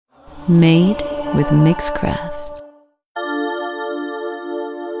Made with Mixcraft.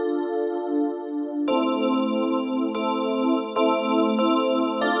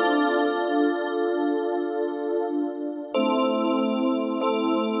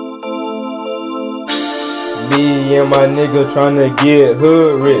 Me and my nigga tryna get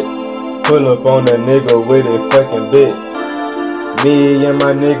Hoodrich. Pull up on a nigga with his fucking bit. Me and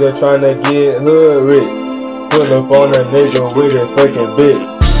my nigga tryna get Hoodrich. Pull up on a nigga with his fucking bit.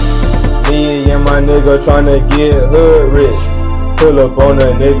 Me and my nigga tryna get Hoodrich. Pull up on a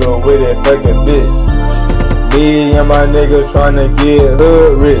nigga with his fucking bit. Me and my nigga tryna get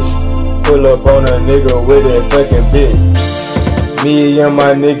Hoodrich. Pull up on a nigga with his fucking bit. Me and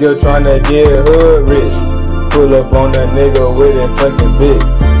my nigga tryna get Hoodrich. Pull up on a nigga with a fucking bit.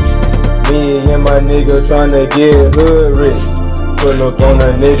 Me and my nigga tryna get Hoodrich. Pull up on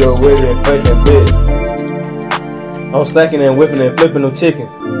a nigga with a fucking bit. I'm stacking and whipping and flipping them chicken.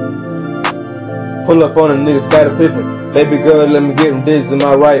 Pull up on a nigga scatter pippin'. Baby girl, let me get them digits in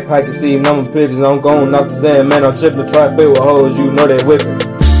my right pocket. See number pigeons, I'm gon' knock the Zan. Man, I'm trippin', try fit with hoes, you know they whippin'.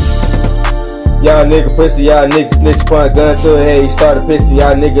 Y'all nigga pussy, y'all nigga snitch, point gun to the head, he started pissy.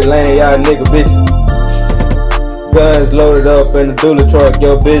 Y'all nigga lame, y'all nigga bitchin'. Guns loaded up in the dually truck.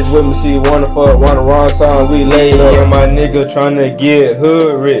 Yo bitch with me, she wanna fuck, want the wrong song, we laid up. And my nigga tryna get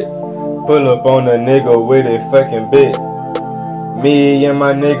Hoodrich. Pull up on a nigga with a fucking bit. Me and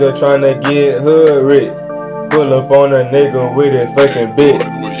my nigga tryna get Hoodrich. Pull up on a nigga with a fucking bit.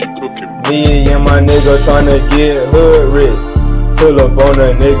 Me and my nigga tryna get Hoodrich. Pull up on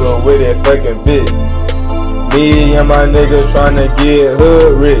a nigga with a fucking bit. Me and my nigga tryna get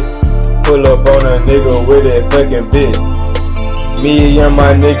Hoodrich. Pull up on a nigga with a fucking bit. Me and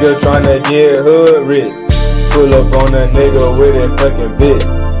my nigga tryna get Hoodrich. Pull up on a nigga with a fucking bit.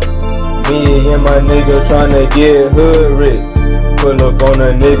 Me and my nigga tryna get Hoodrich. Pull up on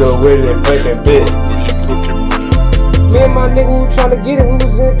a nigga with a fucking bit. Me and my nigga, we tryna get it, we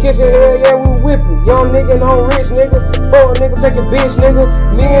was in the kitchen, hell yeah, we was whipping. Young nigga and on rich nigga, fuck nigga, take a bitch nigga.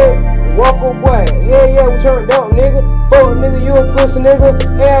 Me and Walkerboy, hell yeah, we turned up nigga. Fuck nigga, you a pussy nigga.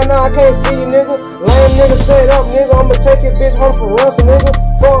 Hell nah, I can't see you nigga. Lame nigga, straight up nigga, I'ma take your bitch home for Russell nigga.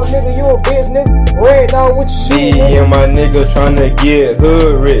 Fuck nigga, you a bitch nigga. Red dog with your shit nigga. Me and my nigga tryna get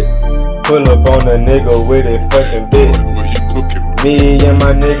Hoodrich. Pull up on a nigga with a fucking bit. Me and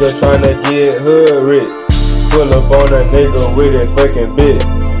my nigga tryna get Hoodrich. Pull up on a nigga with a fucking bit.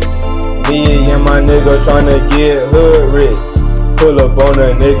 Me and my nigga tryna get Hoodrich. Pull up on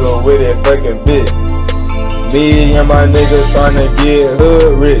a nigga with a fucking bit. Me and my nigga tryna get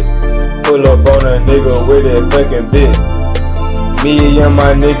Hoodrich. Pull up on a nigga with a fucking bit. Me and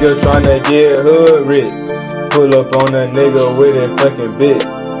my nigga tryna get Hoodrich. Pull up on a nigga with a fucking bit.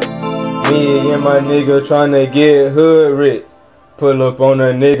 Me and my nigga tryna get Hoodrich. Pull up on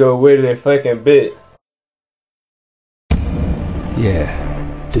a nigga with a fucking bit. Yeah,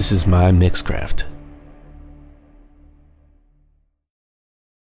 this is my Mixcraft.